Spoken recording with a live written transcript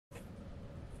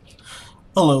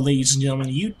Hello, ladies and gentlemen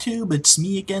of YouTube, it's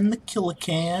me again, the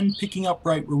Killican, picking up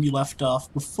right where we left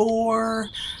off before.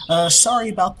 Sorry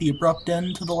about the abrupt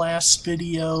end to the last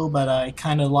video, but I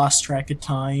kinda lost track of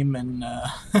time and,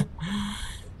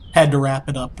 had to wrap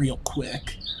it up real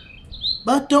quick.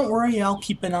 But don't worry, I'll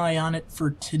keep an eye on it for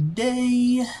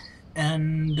today,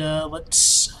 and,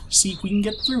 let's see if we can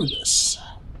get through this.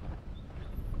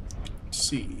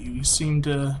 See, we seem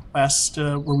to,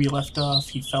 where we left off,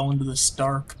 he fell into this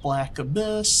dark black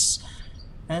abyss,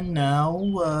 and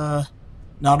now,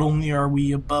 not only are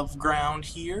we above ground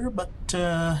here, but,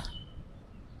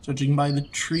 judging by the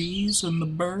trees and the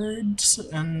birds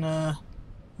and,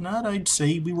 not, I'd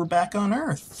say we were back on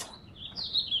Earth.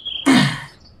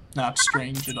 Not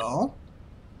strange at all.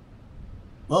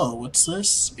 Whoa, what's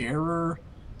this? Error.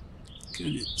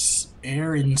 Good, it's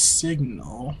error in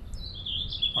signal.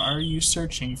 Why are you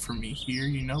searching for me here?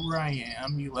 You know where I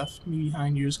am. You left me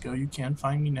behind years ago. You can't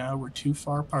find me now. We're too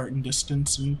far apart in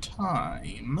distance and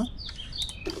time.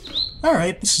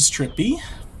 Alright, this is trippy.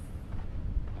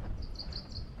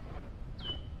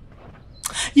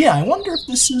 Yeah, I wonder if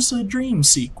this is a dream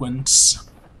sequence.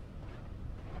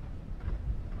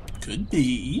 Could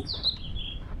be.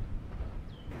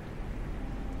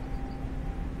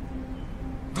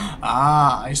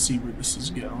 Ah, I see where this is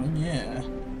going, yeah.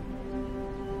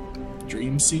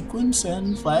 Dream sequence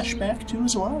and flashback to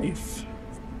his wife.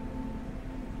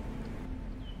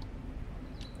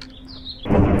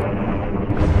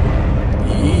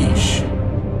 Yeesh.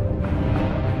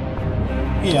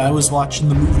 Yeah, I was watching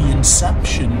the movie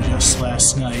Inception just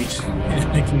last night, and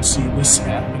I can see this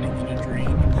happening in a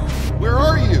dream. Where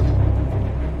are you?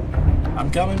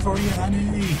 I'm coming for you,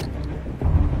 honey.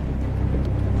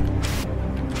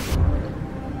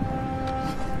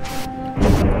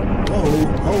 Whoa,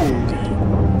 holy.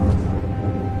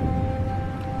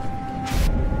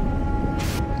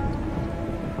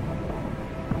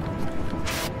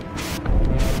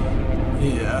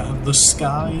 Yeah, the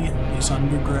sky is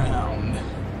underground.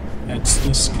 That's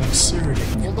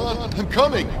disconcerting. Hold on, I'm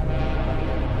coming!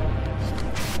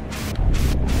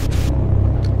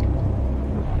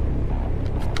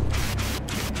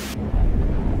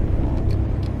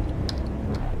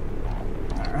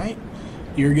 Alright,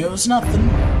 here goes nothing.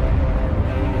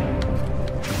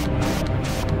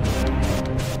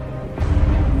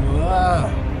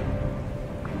 Ah.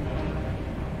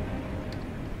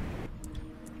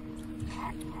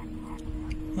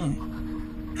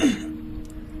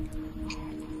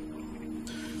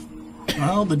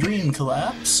 Well, the dream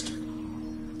collapsed.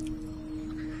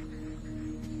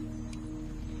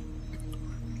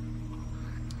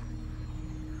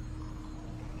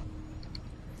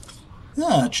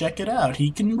 Ah, check it out,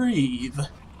 he can breathe.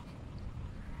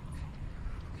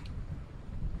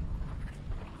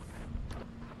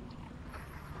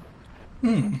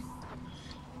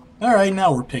 Alright,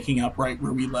 now we're picking up right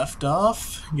where we left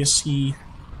off. Guess he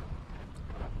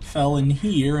fell in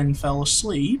here and fell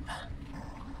asleep.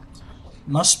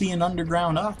 Must be an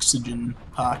underground oxygen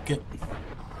pocket.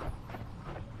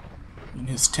 And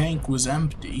his tank was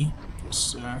empty.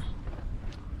 So,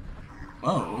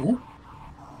 whoa.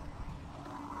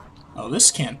 Oh,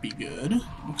 this can't be good.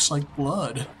 Looks like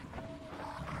blood.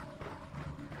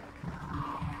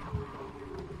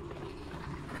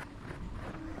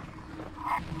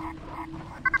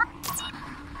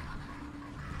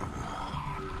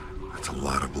 That's a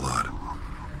lot of blood.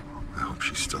 I hope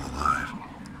she's still alive.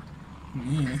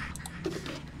 Yeah.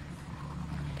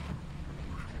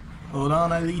 Hold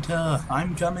on, Aelita.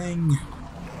 I'm coming.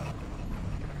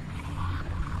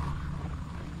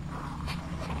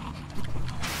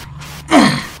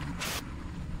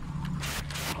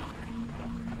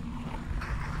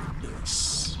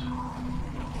 This.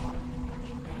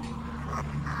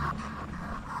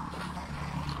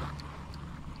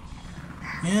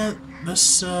 Yeah,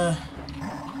 this,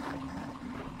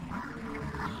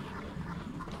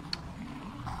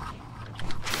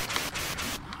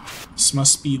 this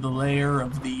must be the lair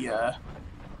of the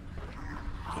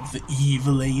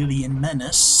evil alien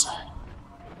menace,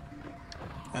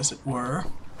 as it were.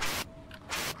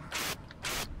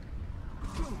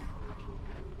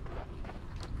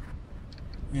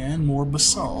 And more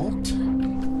basalt.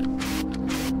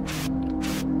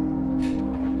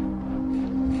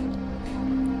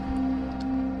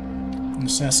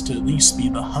 This has to at least be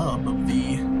the hub of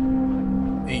the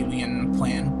alien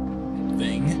plan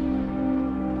thing.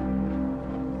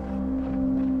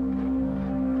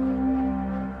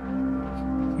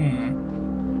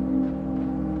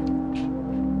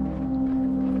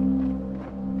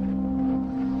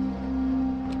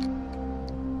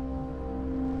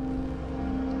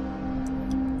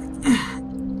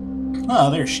 Ah,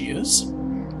 there she is.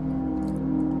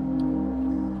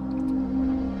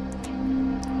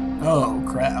 Oh,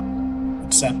 crap.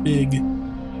 It's that big,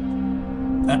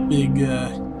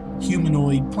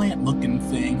 humanoid plant-looking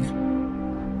thing.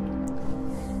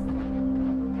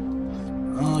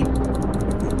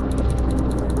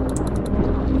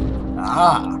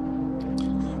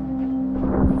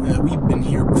 We've been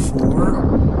here before.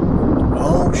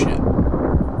 Oh, shit.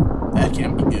 That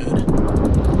can't be good.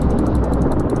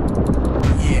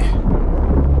 Yeah.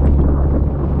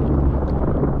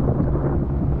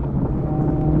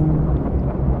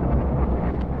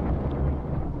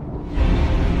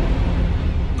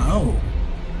 Oh.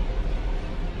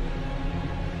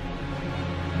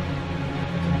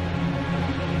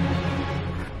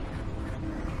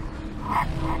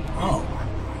 Oh.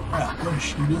 Crap, what is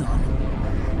she doing?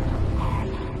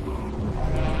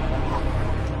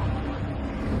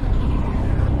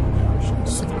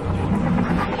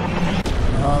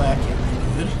 Oh, that can't be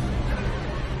good.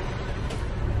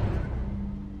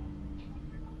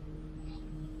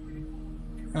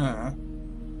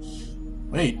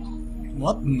 Wait,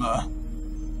 what in the...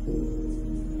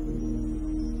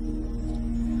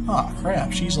 Oh,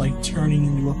 crap, she's like turning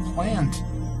into a plant.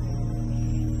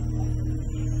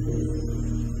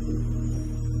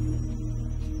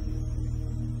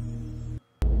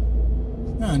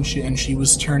 And she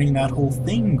was turning that whole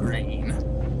thing green.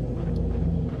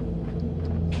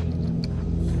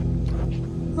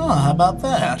 Oh, how about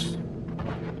that?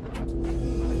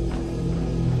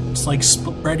 It's like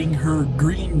spreading her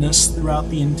greenness throughout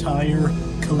the entire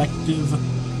collective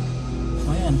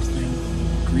plant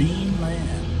thing. Green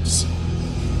lands.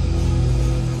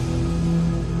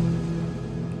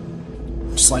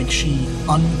 It's like she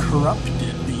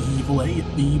uncorrupted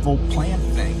the evil plant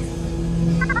thing.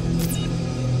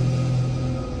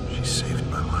 She saved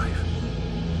my life.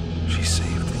 She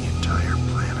saved the entire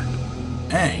planet.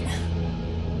 Dang.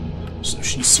 So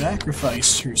she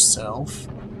sacrificed herself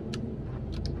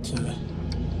to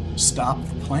stop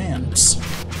the plants.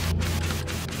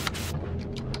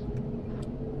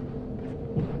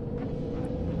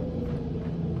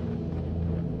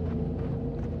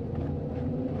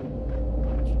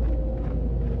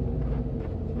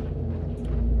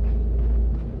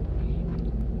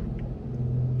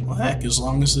 Well, heck, as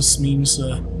long as this means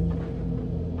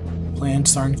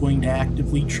plants aren't going to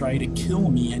actively try to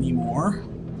kill me anymore.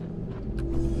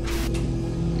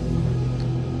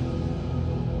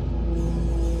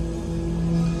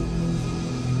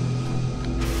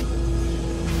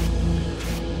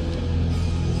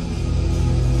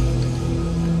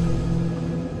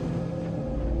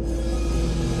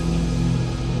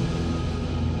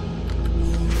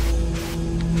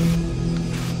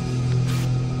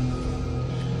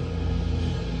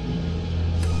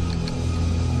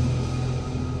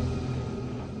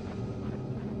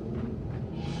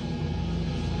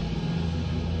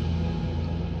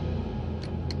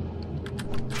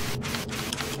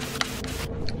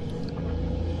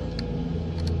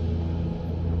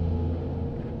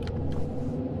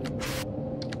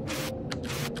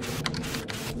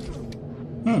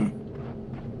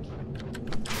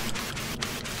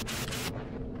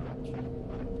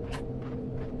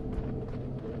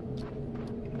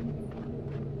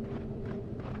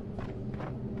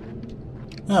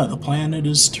 Oh, the planet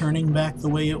is turning back the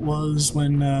way it was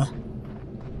when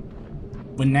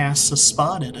NASA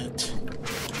spotted it.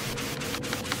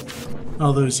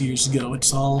 All those years ago,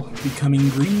 it's all becoming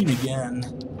green again.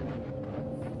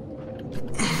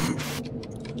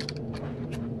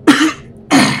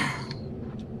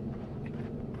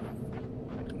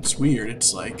 It's weird,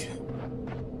 it's like...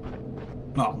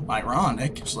 well,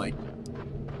 ironic, it's like...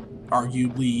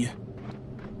 arguably,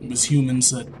 it was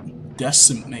humans that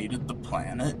decimated the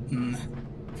planet, and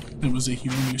it was a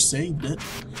human who saved it.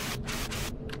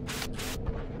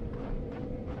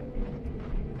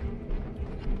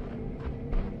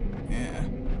 Yeah,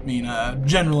 I mean,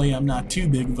 generally I'm not too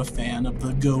big of a fan of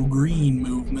the Go Green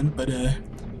movement, but in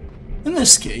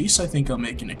this case, I think I'll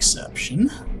make an exception.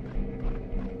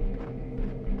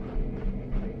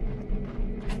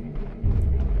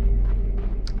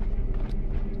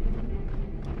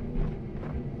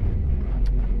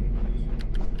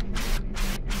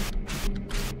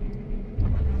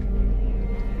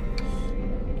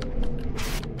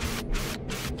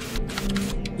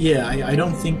 Yeah, I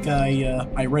don't think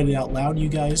I read it out loud, you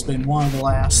guys, but in one of the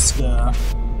last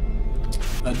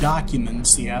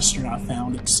documents the astronaut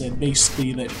found, it said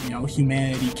basically that, you know,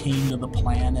 humanity came to the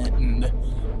planet and,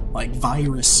 like,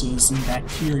 viruses and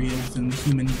bacteria within the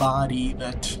human body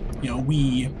that, you know,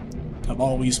 we have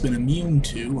always been immune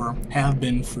to, or have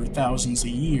been for thousands of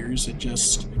years. It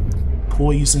just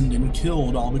poisoned and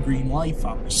killed all the green life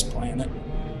on this planet.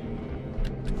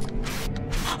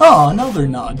 Oh, another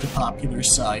nod to popular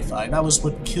sci-fi. That was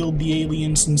what killed the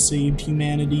aliens and saved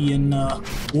humanity in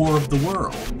War of the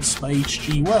Worlds by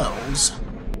H.G. Wells.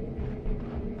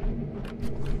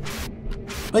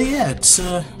 But yeah, it's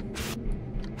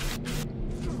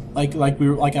like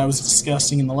I was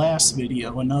discussing in the last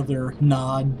video, another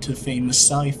nod to famous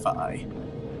sci-fi.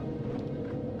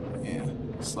 Yeah,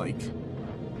 it's like,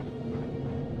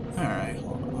 all right,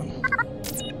 hold on.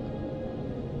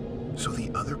 So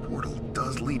the other portal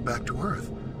does lead back to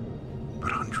Earth,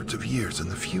 but hundreds of years in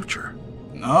the future.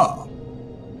 Oh,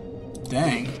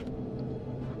 dang.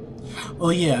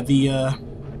 Well, yeah, the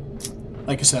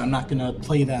like I said, I'm not gonna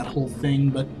play that whole thing,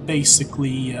 but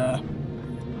basically,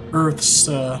 Earth's,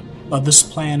 this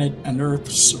planet and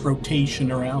Earth's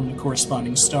rotation around the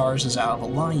corresponding stars is out of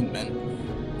alignment,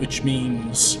 which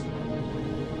means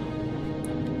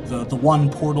the one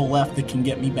portal left that can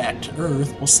get me back to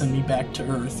Earth will send me back to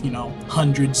Earth, you know,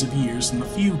 hundreds of years in the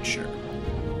future.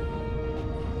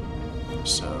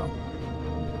 So,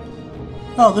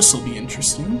 oh, this will be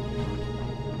interesting.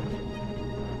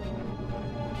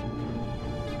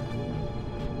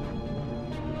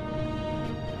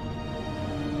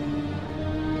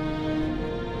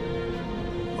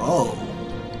 Oh.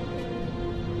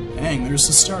 Dang, there's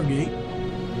the Stargate.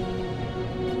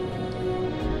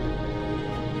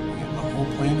 And the whole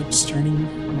planet's turning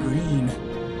green.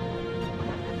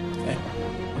 Okay.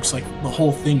 Looks like the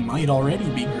whole thing might already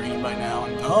be green by now.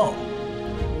 And oh.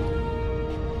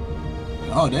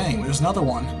 Oh, dang, there's another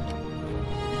one.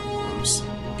 Those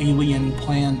alien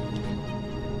plant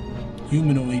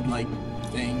humanoid-like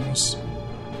things.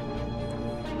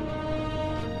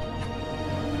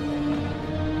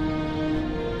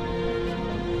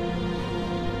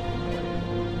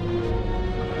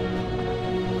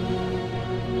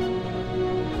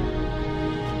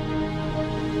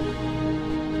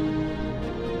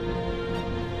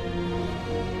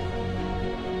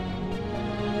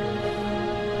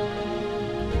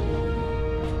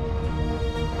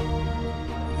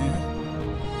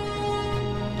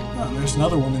 There's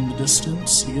another one in the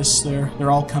distance. I guess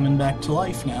they're all coming back to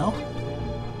life now.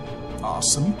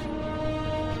 Awesome.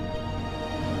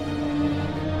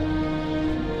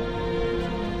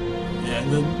 Yeah,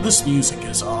 this music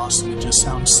is awesome. It just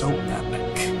sounds so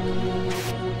epic.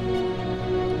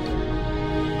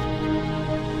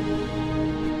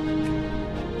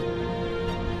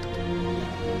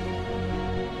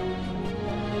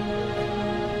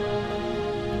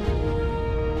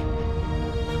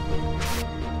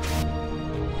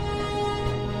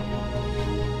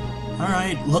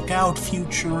 Alright, look out,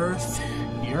 future Earth.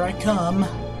 Here I come. I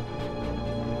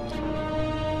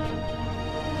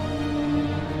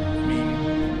mean,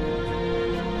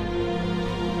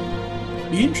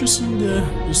 be interesting to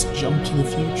just jump to the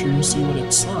future and see what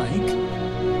it's like.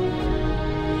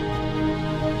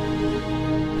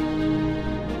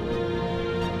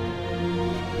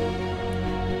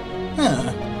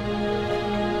 Huh.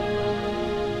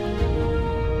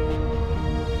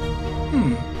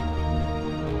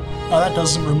 Oh, that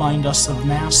doesn't remind us of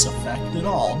Mass Effect at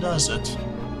all, does it?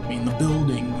 I mean, the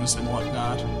buildings and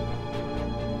whatnot.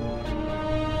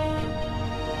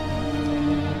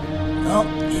 Well,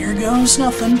 here goes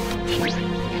nothing.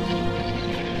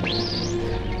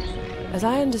 As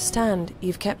I understand,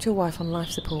 you've kept your wife on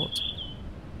life support.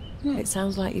 Hmm. It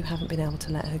sounds like you haven't been able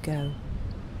to let her go.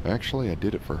 Actually, I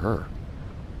did it for her.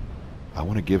 I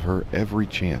want to give her every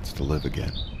chance to live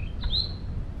again,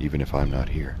 even if I'm not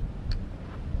here.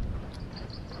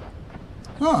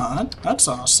 Huh, that's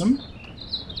awesome.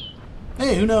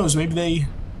 Hey, who knows, maybe they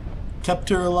kept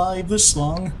her alive this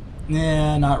long.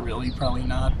 Nah, not really, probably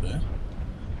not, but...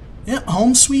 Yep,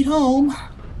 home sweet home.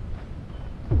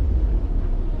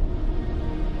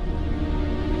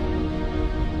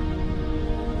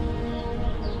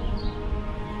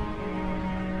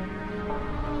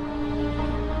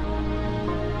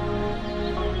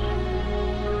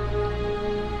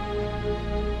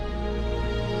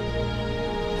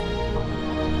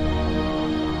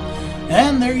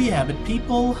 And there you have it,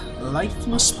 people.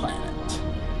 Lifeless Planet.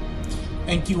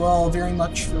 Thank you all very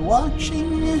much for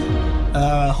watching.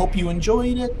 Hope you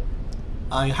enjoyed it.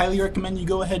 I highly recommend you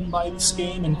go ahead and buy this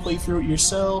game and play through it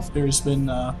yourself. There's been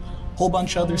a whole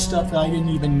bunch of other stuff that I didn't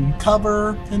even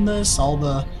cover in this. All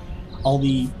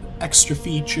the extra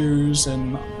features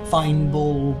and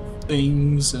findable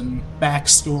things and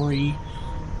backstory.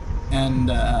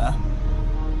 And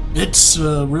it's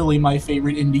really my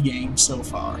favorite indie game so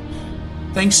far.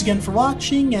 Thanks again for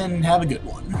watching, and have a good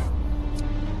one.